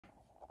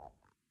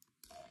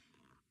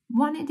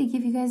Wanted to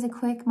give you guys a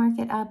quick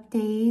market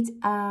update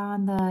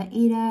on the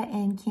Ada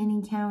and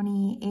Canyon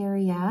County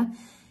area.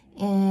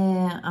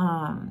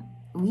 And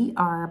we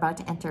are about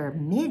to enter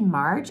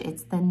mid-March.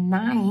 It's the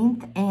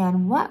 9th.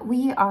 And what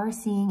we are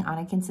seeing on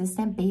a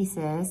consistent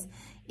basis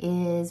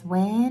is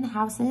when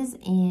houses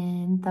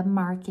in the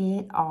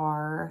market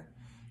are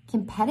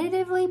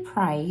competitively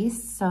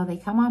priced, so they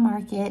come on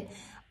market,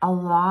 a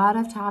lot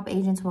of top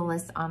agents will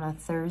list on a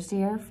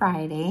Thursday or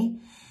Friday,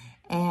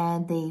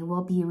 and they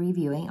will be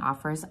reviewing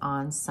offers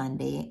on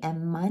Sunday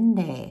and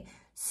Monday.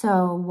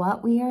 So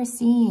what we are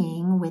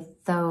seeing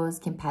with those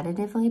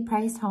competitively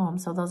priced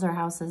homes, so those are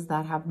houses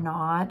that have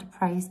not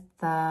priced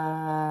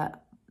the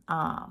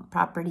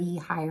property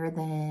higher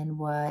than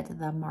what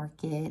the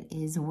market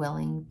is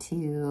willing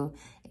to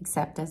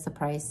accept as the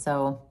price.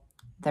 So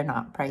they're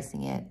not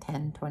pricing it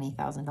 $10,000,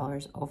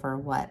 $20,000 over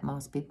what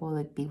most people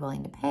would be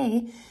willing to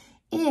pay,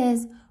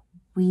 is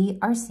we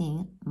are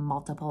seeing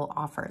multiple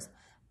offers.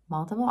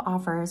 Multiple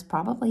offers,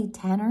 probably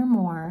 10 or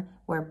more,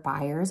 where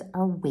buyers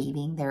are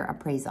waiving their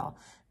appraisal.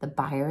 The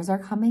buyers are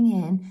coming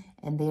in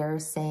and they're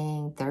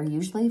saying they're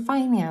usually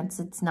financed.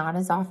 It's not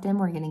as often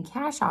we're getting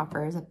cash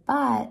offers,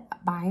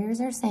 but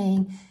buyers are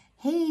saying,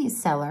 hey,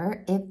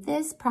 seller, if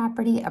this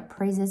property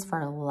appraises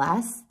for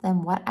less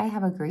than what I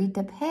have agreed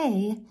to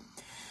pay,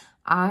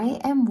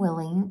 I am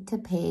willing to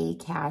pay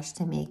cash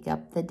to make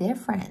up the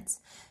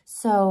difference.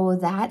 So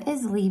that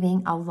is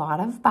leaving a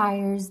lot of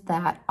buyers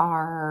that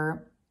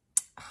are,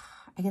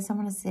 I guess I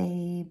want to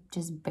say,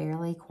 just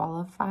barely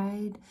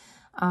qualified.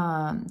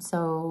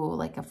 So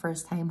like a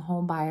first-time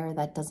home buyer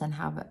that doesn't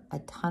have a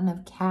ton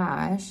of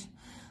cash.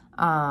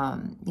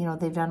 You know,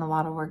 they've done a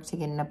lot of work to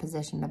get in a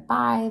position to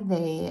buy.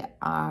 They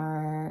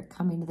are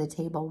coming to the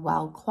table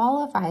well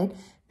qualified,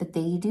 but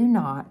they do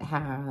not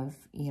have,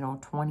 you know,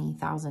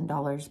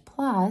 $20,000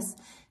 plus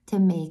to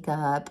make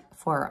up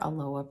for a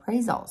low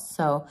appraisal.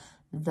 So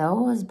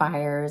those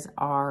buyers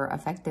are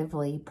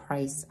effectively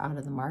priced out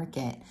of the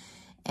market.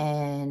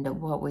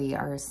 And what we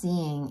are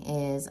seeing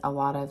is a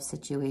lot of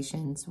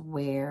situations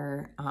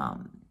where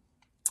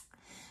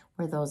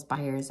those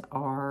buyers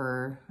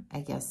are,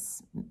 I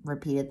guess,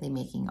 repeatedly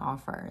making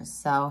offers.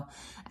 So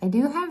I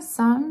do have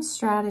some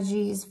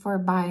strategies for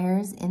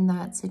buyers in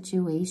that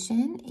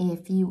situation.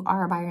 If you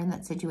are a buyer in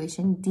that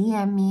situation,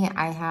 DM me.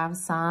 I have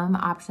some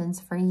options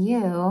for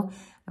you.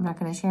 I'm not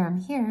going to share them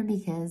here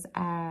because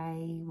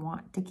I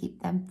want to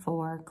keep them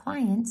for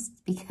clients,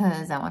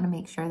 because I want to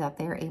make sure that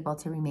they're able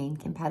to remain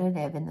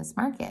competitive in this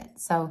market.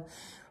 So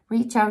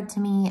reach out to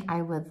me.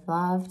 I would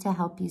love to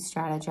help you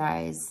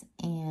strategize,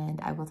 and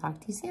I will talk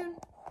to you soon.